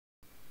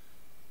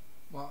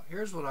Well,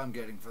 here's what I'm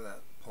getting for that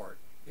part.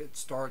 It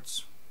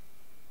starts,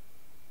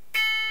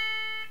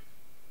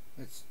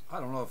 I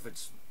don't know if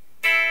it's,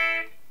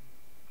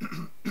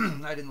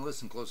 I didn't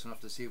listen close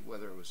enough to see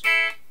whether it was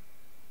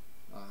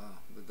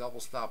the double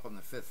stop on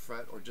the 5th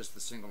fret or just the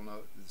single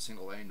note, the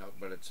single A note,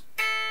 but it's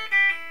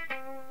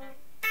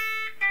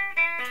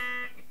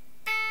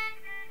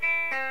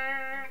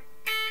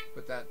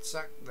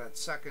that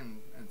second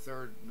and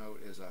third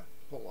note is a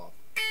pull off.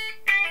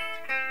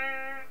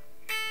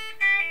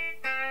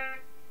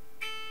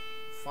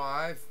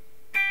 5,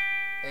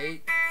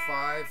 8,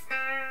 5,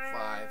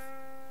 5,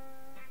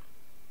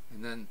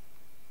 and then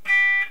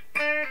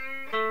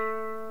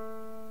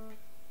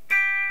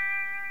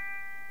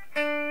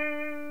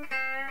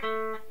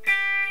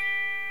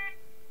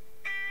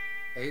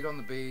eight on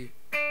the B,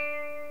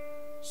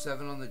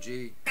 7 on the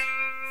G,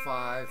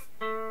 5,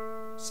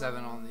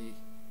 7 on the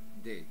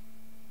D.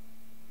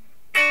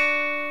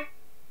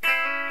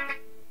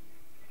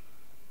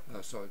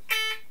 So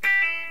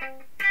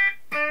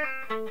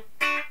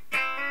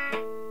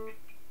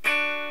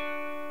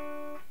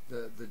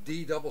the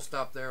D double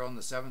stop there on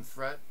the 7th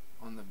fret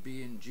on the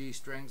B and G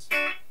strings,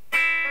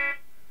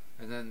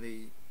 and then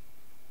the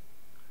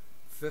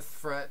 5th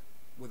fret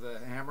with a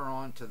hammer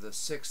on to the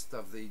 6th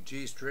of the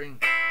G string,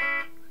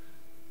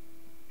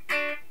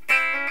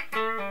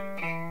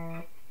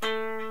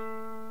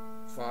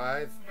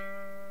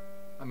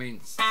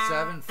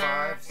 seven,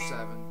 5,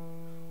 7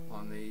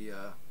 on the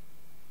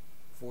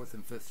 4th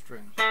and 5th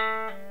strings.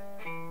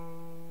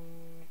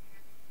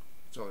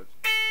 So it's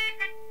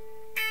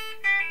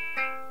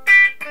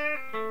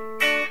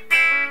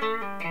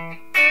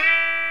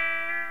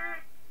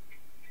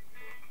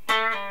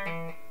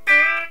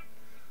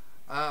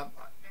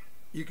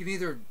you can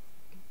either,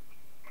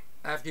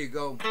 after you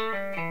go,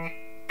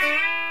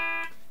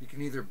 you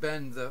can either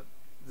bend the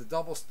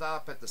double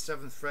stop at the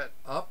 7th fret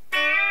up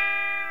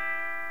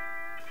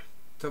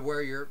to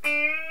where you're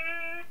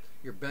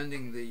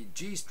bending the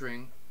G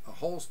string a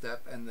whole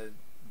step and the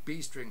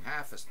B string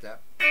half a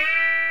step,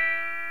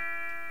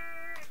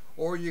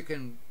 or you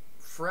can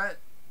fret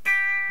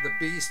the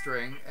B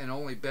string and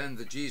only bend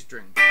the G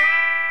string.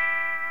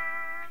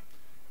 I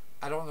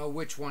don't know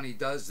which one he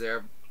does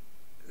there.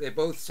 They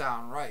both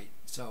sound right,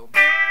 so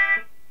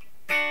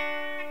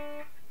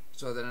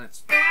then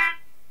it's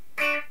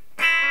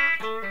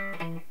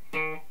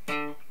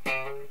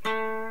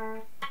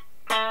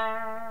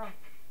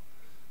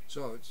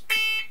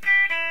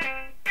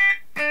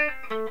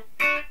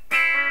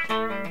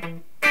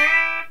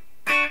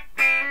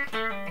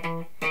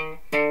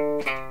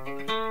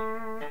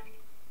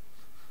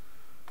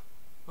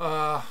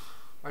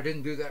I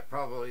didn't do that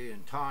probably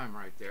in time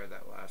right there,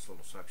 that last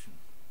little section.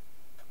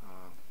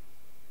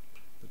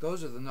 But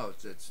those are the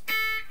notes. It's